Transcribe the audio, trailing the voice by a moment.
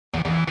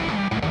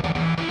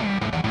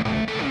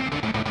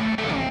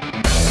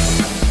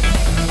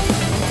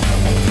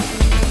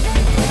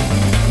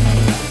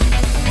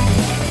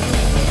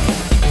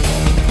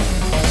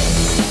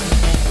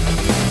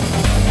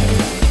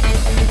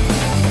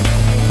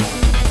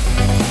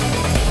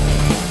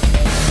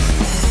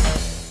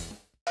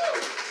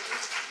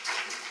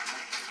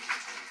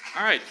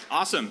right,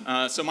 awesome.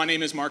 So my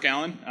name is Mark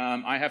Allen.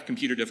 I have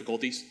computer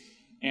difficulties,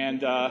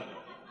 and I'm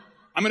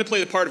going to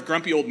play the part of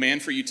grumpy old man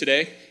for you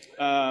today.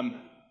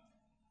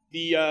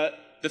 The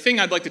thing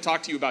I'd like to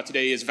talk to you about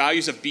today is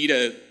values of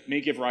beta may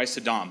give rise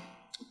to DOM.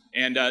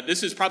 And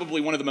this is probably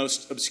one of the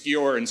most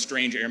obscure and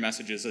strange error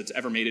messages that's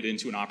ever made it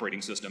into an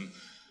operating system.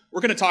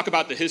 We're going to talk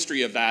about the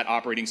history of that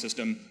operating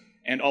system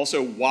and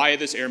also why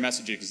this error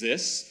message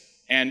exists,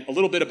 and a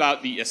little bit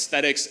about the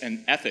aesthetics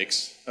and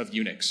ethics of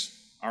UNIX.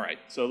 All right,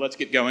 so let's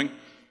get going.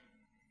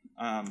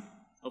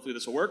 Hopefully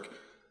this will work.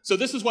 So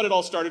this is what it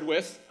all started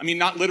with. I mean,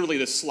 not literally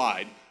this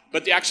slide,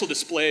 but the actual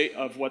display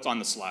of what's on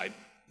the slide.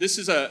 This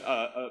is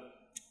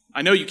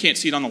I know you can't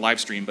see it on the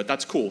live stream, but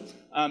that's cool.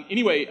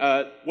 Anyway,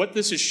 what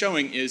this is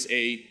showing is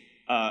a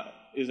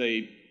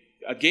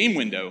game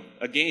window,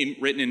 a game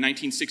written in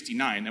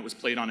 1969 that was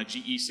played on a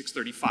GE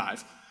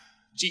 635.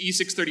 GE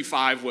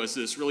 635 was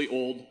this really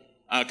old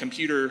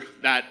computer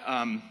that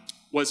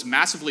was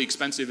massively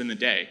expensive in the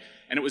day,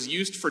 and it was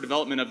used for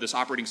development of this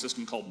operating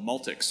system called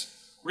Multics.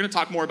 We're going to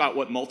talk more about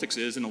what Multics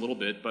is in a little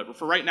bit, but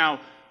for right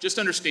now, just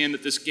understand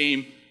that this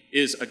game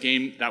is a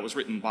game that was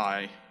written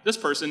by this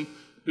person,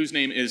 whose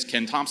name is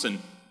Ken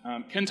Thompson.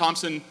 Ken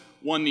Thompson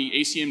won the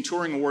ACM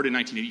Turing Award in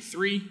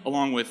 1983,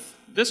 along with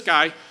this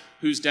guy,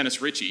 who's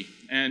Dennis Ritchie.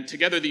 And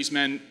together these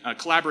men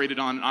collaborated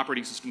on an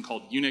operating system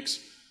called UNIX,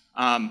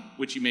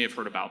 which you may have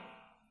heard about.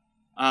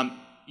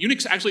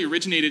 UNIX actually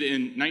originated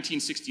in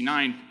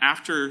 1969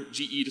 after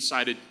GE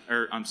decided,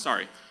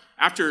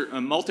 after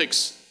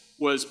Multics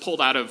was pulled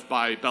out of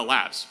by Bell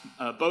Labs.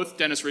 Both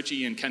Dennis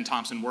Ritchie and Ken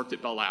Thompson worked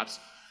at Bell Labs,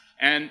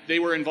 and they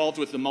were involved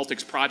with the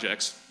Multics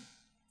projects.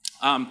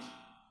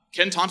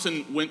 Ken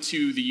Thompson went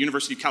to the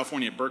University of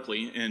California at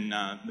Berkeley in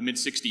the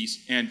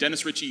mid-60s, and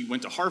Dennis Ritchie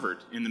went to Harvard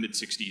in the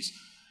mid-60s.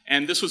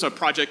 And this was a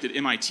project at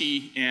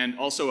MIT and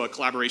also a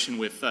collaboration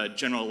with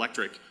General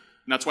Electric.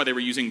 And that's why they were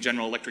using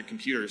General Electric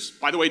computers.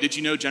 By the way, did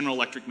you know General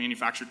Electric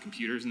manufactured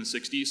computers in the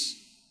 60s?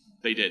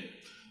 They did.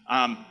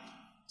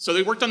 So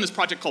they worked on this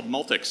project called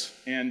Multics.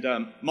 And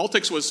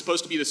Multics was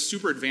supposed to be this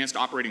super advanced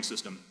operating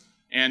system.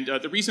 And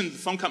the reason the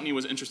phone company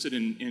was interested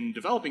in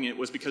developing it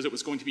was because it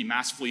was going to be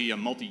massively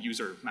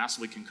multi-user,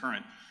 massively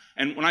concurrent.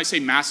 And when I say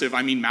massive,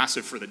 I mean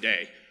massive for the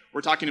day.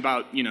 We're talking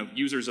about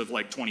users of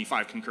like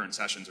 25 concurrent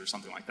sessions or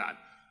something like that.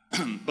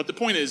 But the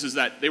point is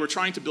that they were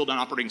trying to build an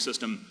operating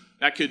system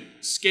that could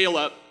scale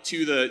up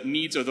to the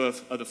needs of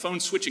the phone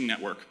switching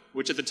network,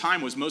 which at the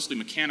time was mostly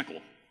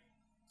mechanical.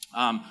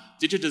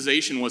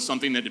 Digitization was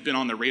something that had been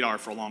on their radar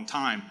for a long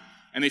time.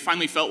 And they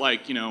finally felt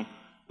like,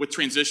 with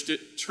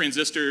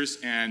transistors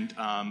and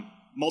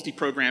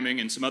multi-programming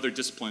and some other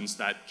disciplines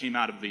that came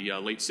out of the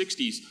late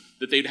 60s,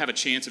 that they'd have a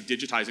chance of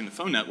digitizing the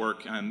phone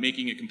network and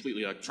making it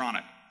completely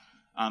electronic.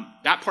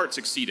 That part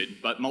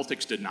succeeded, but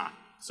Multics did not.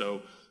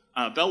 So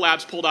Bell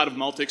Labs pulled out of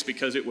Multics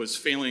because it was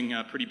failing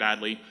pretty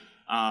badly,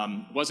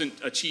 wasn't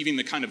achieving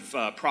the kind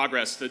of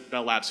progress that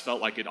Bell Labs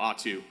felt like it ought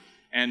to.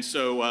 And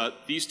so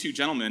these two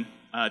gentlemen,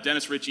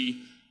 Dennis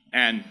Ritchie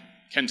and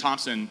Ken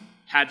Thompson,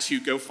 had to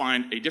go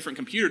find a different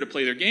computer to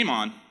play their game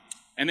on,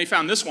 and they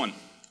found this one.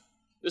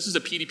 This is a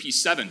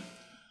PDP-7.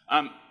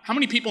 How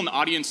many people in the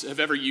audience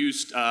have ever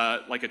used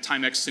like a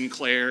Timex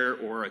Sinclair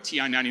or a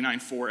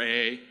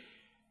TI-99-4A?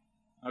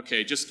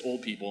 Okay, just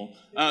old people.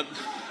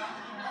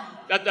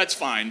 That's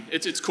fine.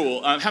 It's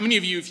cool. How many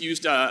of you have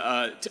used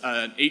an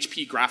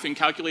HP graphing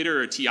calculator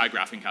or a TI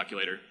graphing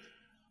calculator?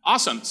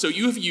 Awesome. So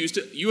you have used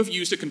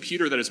a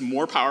computer that is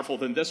more powerful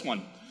than this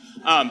one.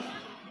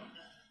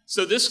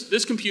 So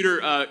this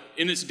computer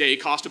in its day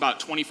cost about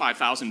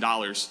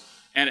 $25,000,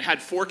 and it had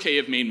 4K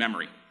of main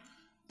memory.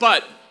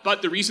 But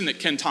the reason that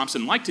Ken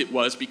Thompson liked it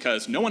was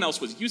because no one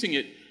else was using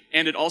it,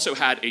 and it also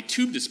had a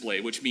tube display,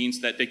 which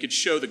means that they could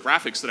show the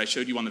graphics that I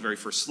showed you on the very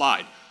first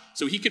slide.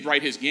 So he could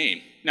write his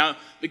game. Now,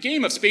 the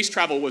game of space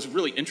travel was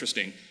really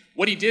interesting.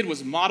 What he did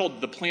was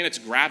modeled the planet's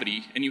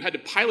gravity, and you had to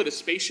pilot a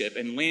spaceship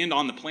and land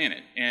on the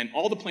planet. And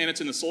all the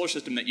planets in the solar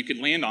system that you could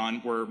land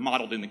on were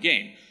modeled in the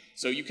game.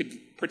 So you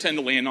could pretend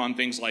to land on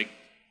things like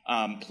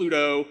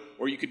Pluto,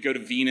 or you could go to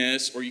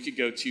Venus, or you could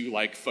go to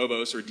like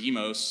Phobos or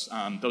Deimos.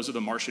 Those are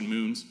the Martian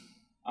moons.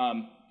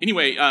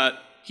 Anyway,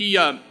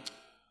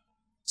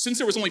 since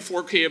there was only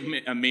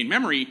 4K of main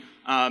memory,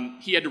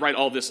 he had to write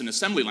all this in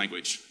assembly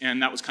language,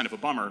 and that was kind of a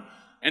bummer.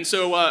 And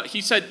so he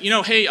said,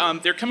 hey,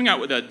 they're coming out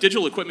with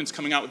Digital Equipment's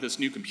coming out with this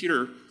new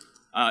computer.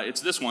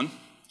 It's this one.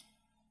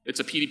 It's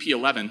a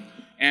PDP-11.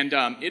 And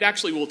it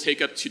actually will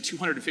take up to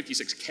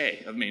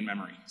 256K of main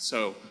memory.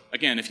 So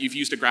again, if you've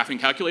used a graphing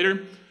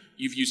calculator,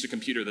 you've used a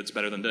computer that's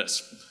better than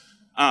this.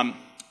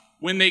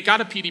 When they got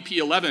a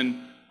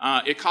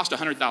PDP-11, it cost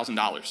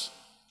 $100,000,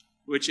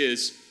 which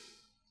is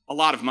a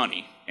lot of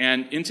money.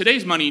 And in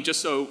today's money,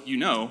 just so you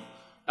know,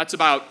 that's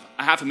about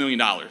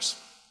 $500,000.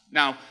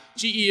 Now,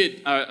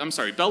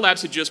 Bell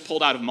Labs had just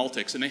pulled out of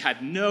Multics, and they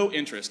had no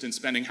interest in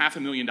spending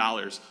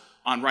 $500,000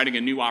 on writing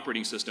a new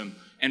operating system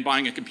and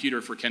buying a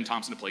computer for Ken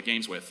Thompson to play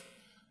games with.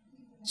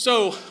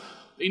 So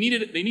they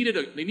needed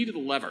a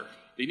lever.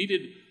 They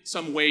needed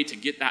some way to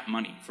get that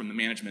money from the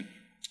management.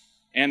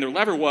 And their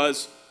lever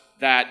was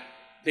that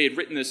they had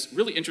written this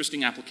really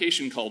interesting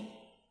application called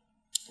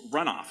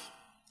runoff.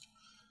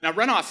 Now,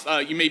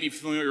 runoff, you may be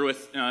familiar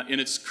with in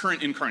its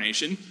current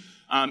incarnation.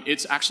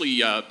 It's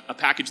actually a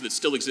package that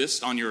still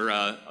exists on your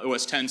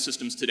OS X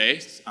systems today.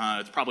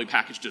 It's probably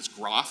packaged as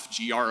Groff,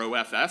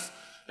 G-R-O-F-F.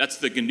 That's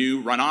the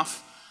GNU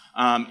runoff.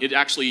 It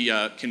actually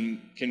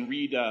can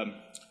read,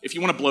 if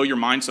you want to blow your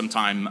mind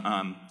sometime,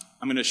 I'm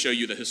going to show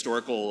you the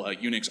historical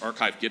UNIX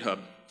archive GitHub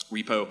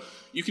repo.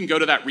 You can go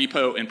to that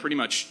repo and pretty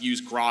much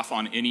use Groff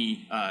on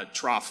any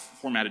trough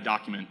formatted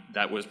document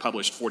that was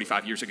published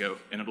 45 years ago,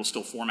 and it'll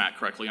still format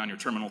correctly on your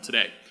terminal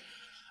today.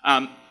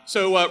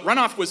 So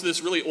runoff was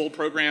this really old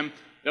program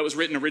that was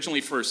written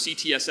originally for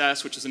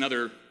CTSS, which is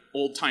another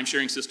old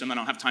time-sharing system I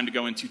don't have time to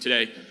go into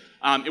today.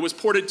 It was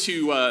ported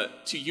to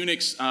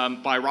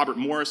Unix by Robert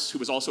Morris, who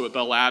was also at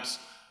Bell Labs,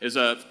 is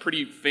a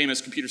pretty famous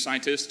computer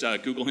scientist.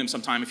 Google him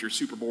sometime if you're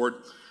super bored.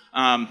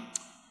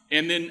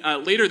 And then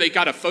later they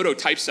got a photo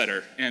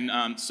typesetter.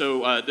 And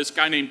so this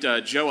guy named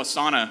Joe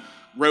Asana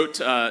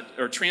wrote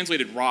or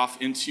translated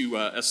ROF into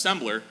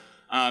assembler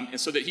and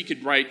so that he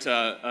could write,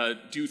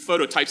 do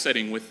photo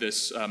typesetting with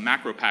this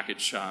macro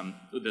package,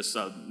 this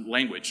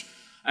language.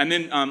 And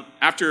then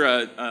after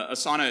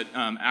Asana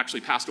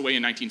actually passed away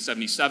in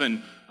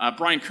 1977,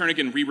 Brian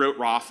Kernighan rewrote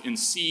ROF in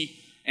C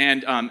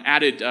and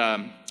added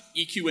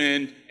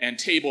EQN and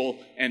table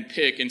and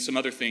pick and some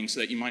other things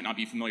that you might not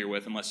be familiar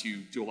with unless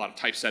you do a lot of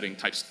typesetting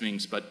types of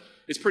things. But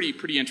it's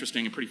pretty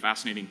interesting and pretty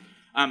fascinating.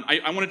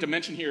 I wanted to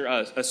mention here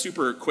a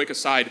super quick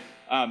aside.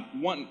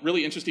 One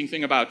really interesting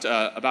thing about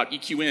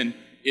EQN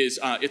is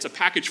it's a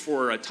package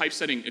for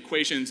typesetting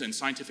equations and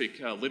scientific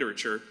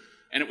literature,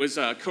 and it was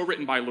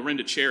co-written by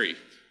Lorinda Cherry,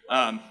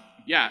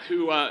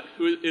 who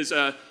is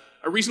a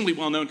reasonably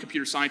well-known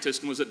computer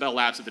scientist and was at Bell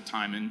Labs at the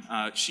time.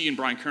 And she and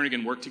Brian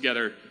Kernighan worked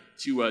together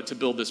to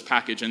build this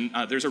package. And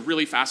there's a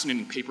really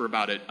fascinating paper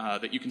about it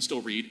that you can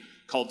still read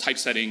called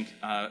Typesetting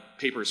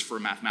Papers for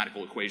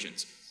Mathematical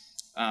Equations.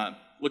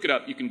 Look it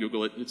up, you can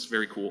Google it, it's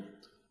very cool.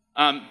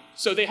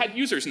 So they had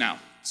users now.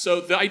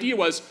 So the idea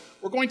was,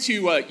 we're going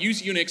to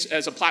use Unix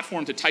as a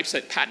platform to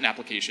typeset patent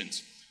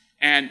applications.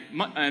 And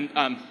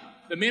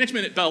the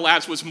management at Bell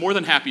Labs was more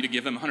than happy to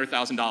give them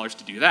 $100,000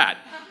 to do that.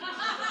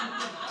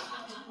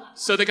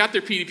 So they got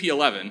their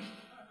PDP-11.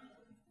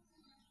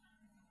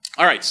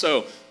 All right,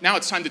 so now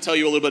it's time to tell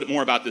you a little bit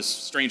more about this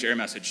strange error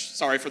message.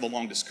 Sorry for the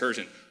long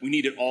discursion. We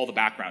needed all the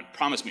background,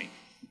 promise me.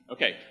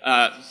 Okay,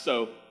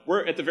 so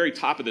we're at the very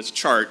top of this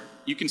chart.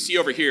 You can see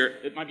over here,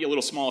 it might be a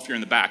little small if you're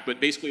in the back, but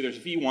basically there's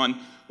V1,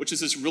 which is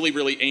this really,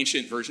 really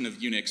ancient version of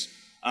Unix,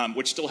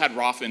 which still had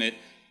ROF in it.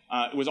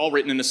 It was all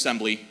written in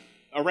assembly.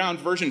 Around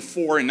version 4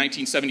 in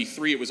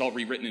 1973, it was all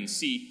rewritten in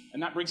C,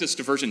 and that brings us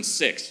to version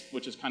 6,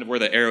 which is kind of where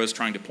the arrow is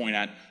trying to point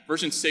at.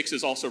 Version 6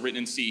 is also written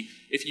in C.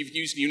 If you've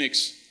used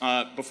Unix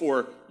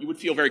before, you would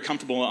feel very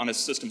comfortable on a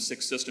System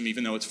 6 system,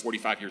 even though it's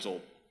 45 years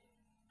old.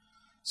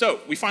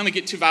 So we finally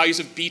get to values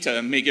of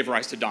beta may give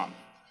rise to DOM.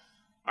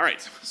 All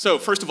right, so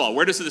first of all,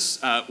 where does this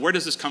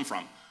come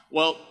from?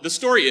 Well, the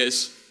story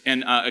is,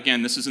 and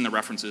again, this is in the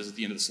references at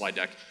the end of the slide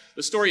deck,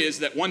 the story is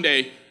that one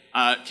day,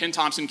 Ken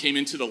Thompson came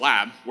into the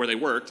lab where they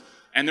worked,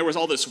 and there was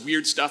all this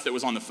weird stuff that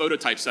was on the photo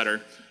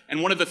typesetter,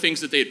 and one of the things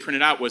that they had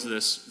printed out was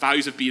this,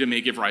 values of beta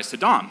may give rise to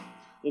DOM.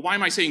 Well, why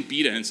am I saying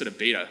beta instead of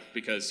beta?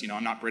 Because,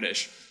 I'm not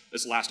British.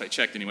 This is the last I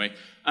checked anyway.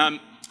 And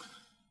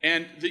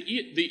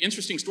the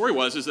interesting story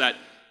is that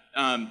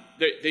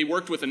they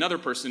worked with another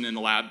person in the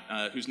lab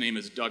whose name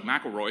is Doug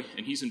McElroy,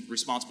 and he's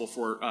responsible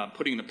for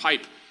putting the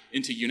pipe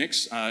into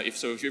Unix.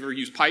 If you ever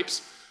use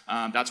pipes,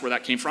 that's where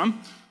that came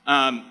from.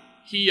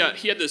 He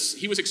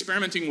was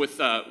experimenting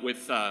with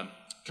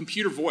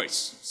computer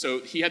voice. So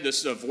he had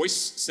this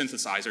voice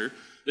synthesizer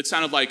that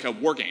sounded like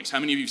war games. How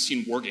many of you have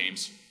seen war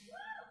games?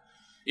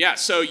 Yeah,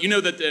 so you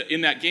know that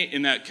in that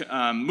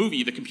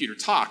movie, the computer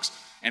talks,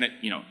 and it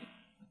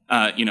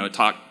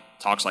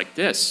talks like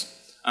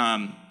this.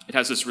 It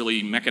has this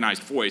really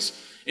mechanized voice.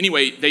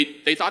 Anyway,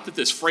 they thought that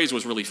this phrase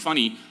was really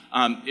funny.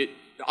 It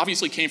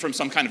obviously came from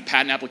some kind of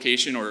patent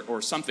application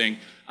or something.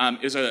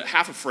 It was a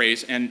half a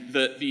phrase, and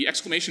the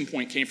exclamation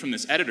point came from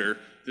this editor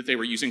that they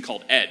were using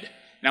called ed.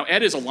 Now,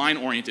 ed is a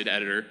line-oriented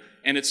editor,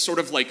 and it's sort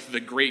of like the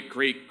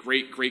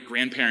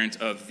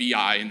great-great-great-great-grandparent of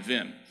VI and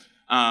Vim.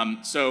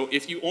 So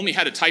if you only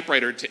had a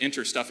typewriter to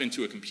enter stuff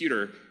into a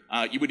computer,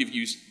 you would have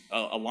used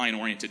a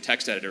line-oriented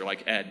text editor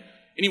like ed.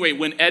 Anyway,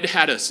 when ed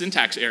had a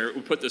syntax error, it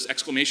would put this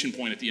exclamation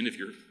point at the end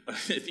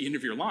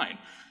of your line,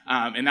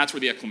 and that's where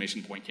the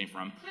exclamation point came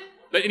from.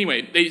 But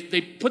anyway, they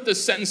put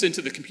this sentence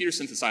into the computer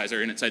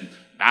synthesizer, and it said,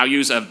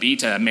 values of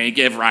beta may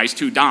give rise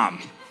to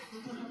DOM.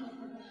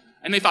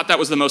 And they thought that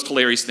was the most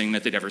hilarious thing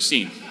that they'd ever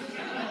seen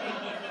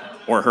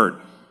or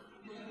heard.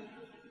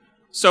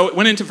 So it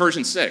went into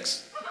version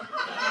 6.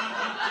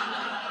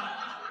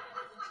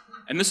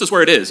 And this is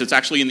where it is. It's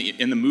actually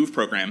in the move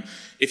program.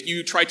 If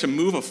you try to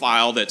move a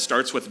file that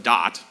starts with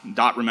dot,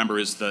 remember,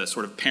 is the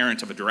sort of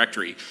parent of a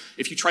directory.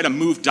 If you try to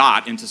move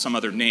dot into some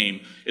other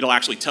name, it'll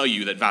actually tell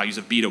you that values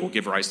of beta will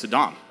give rise to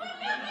DOM.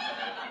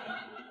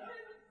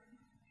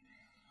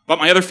 But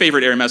my other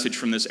favorite error message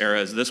from this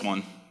era is this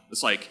one.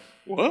 It's like,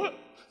 what?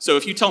 So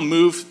if you tell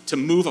move to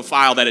move a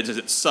file that is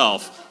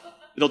itself,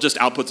 it'll just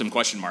output some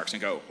question marks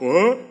and go,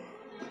 what?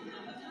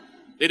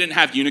 They didn't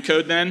have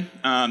Unicode then,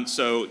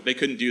 so they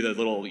couldn't do the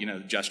little,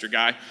 gesture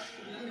guy.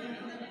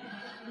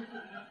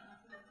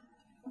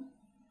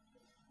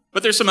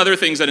 But there's some other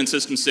things that in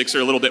System 6 are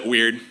a little bit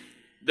weird.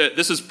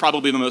 This is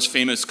probably the most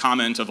famous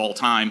comment of all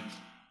time.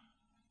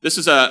 This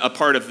is a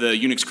part of the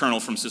Unix kernel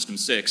from System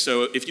 6.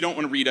 So if you don't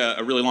want to read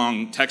a really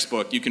long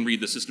textbook, you can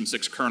read the System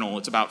 6 kernel.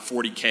 It's about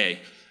 40K.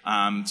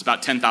 It's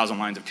about 10,000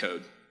 lines of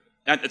code.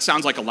 It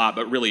sounds like a lot,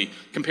 but really,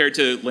 compared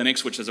to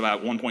Linux, which is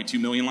about 1.2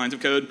 million lines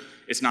of code,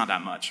 it's not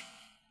that much.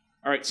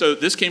 All right, so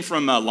this came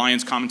from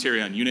Lyon's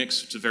commentary on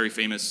Unix. It's a very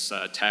famous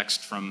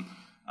text from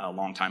a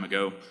long time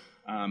ago.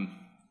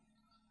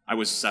 I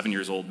was 7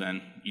 years old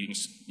then,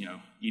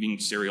 eating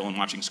cereal and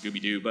watching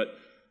Scooby-Doo. But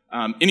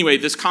anyway,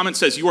 this comment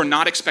says, "You are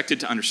not expected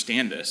to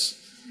understand this."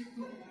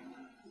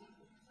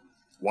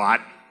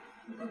 What?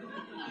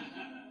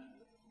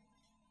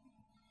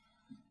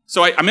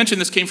 So I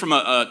mentioned this came from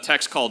a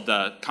text called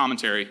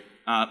commentary.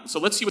 So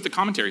let's see what the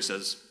commentary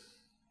says.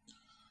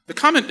 The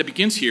comment that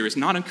begins here is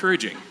not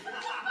encouraging.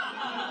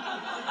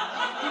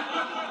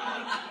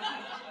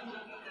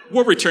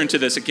 We'll return to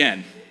this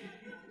again.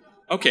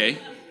 Okay,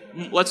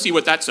 let's see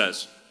what that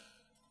says.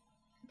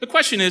 The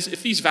question is,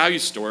 if these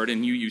values stored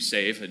in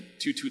UUSave at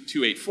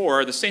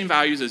 284 are the same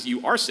values as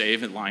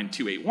URSave at line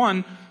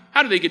 281,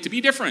 how do they get to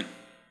be different?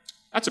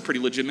 That's a pretty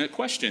legitimate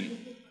question.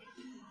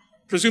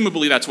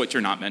 Presumably that's what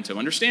you're not meant to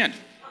understand.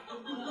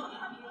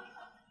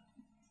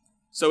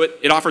 So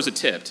it offers a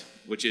tip,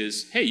 which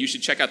is, hey, you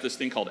should check out this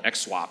thing called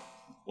XSwap.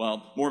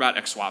 Well, more about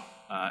XSwap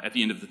at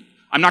the end of the...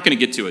 I'm not going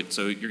to get to it,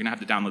 so you're going to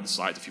have to download the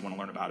slides if you want to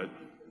learn about it.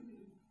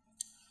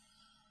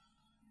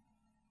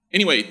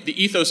 Anyway,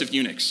 the ethos of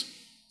Unix.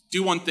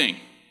 Do one thing.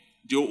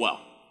 Do it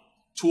well.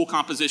 Tool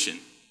composition.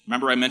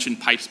 Remember I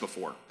mentioned pipes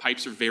before.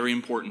 Pipes are very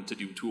important to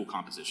do tool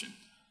composition.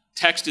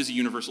 Text is a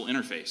universal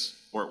interface,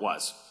 or it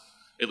was,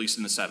 at least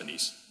in the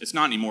 70s. It's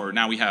not anymore.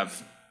 Now we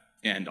have,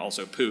 and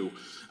also poo.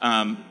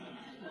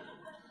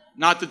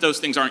 Not that those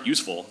things aren't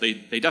useful.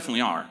 They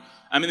definitely are.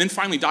 And then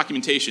finally,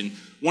 documentation.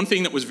 One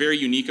thing that was very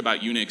unique about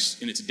Unix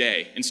in its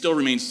day, and still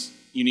remains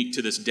unique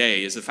to this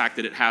day, is the fact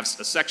that it has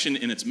a section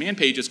in its man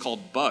pages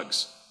called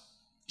bugs.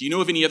 Do you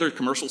know of any other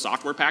commercial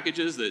software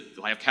packages that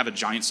have a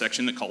giant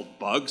section that's called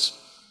bugs?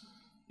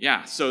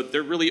 Yeah, so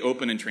they're really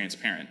open and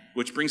transparent,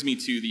 which brings me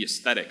to the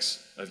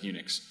aesthetics of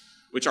Unix,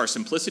 which are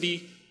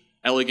simplicity,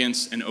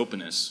 elegance, and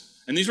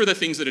openness. And these were the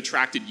things that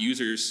attracted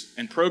users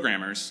and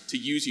programmers to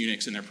use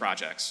Unix in their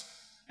projects.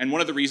 And one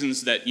of the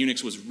reasons that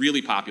Unix was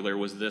really popular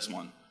was this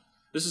one.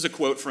 This is a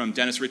quote from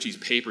Dennis Ritchie's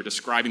paper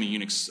describing the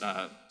Unix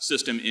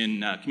system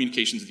in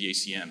Communications of the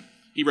ACM.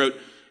 He wrote,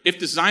 "If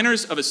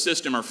designers of a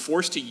system are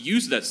forced to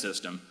use that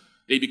system,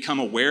 they become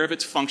aware of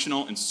its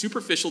functional and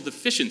superficial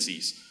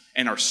deficiencies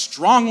and are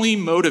strongly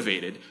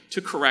motivated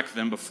to correct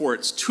them before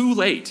it's too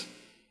late."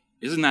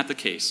 Isn't that the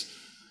case?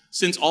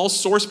 Since all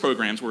source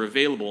programs were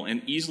available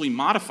and easily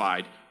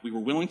modified, we were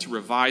willing to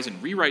revise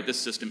and rewrite this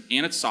system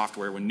and its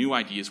software when new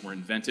ideas were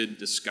invented,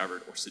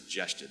 discovered, or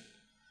suggested.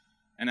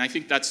 And I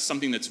think that's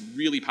something that's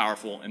really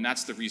powerful, and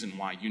that's the reason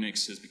why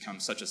Unix has become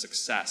such a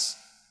success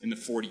in the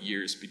 40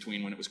 years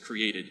between when it was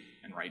created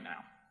and right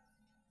now.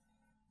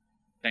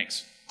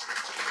 Thanks.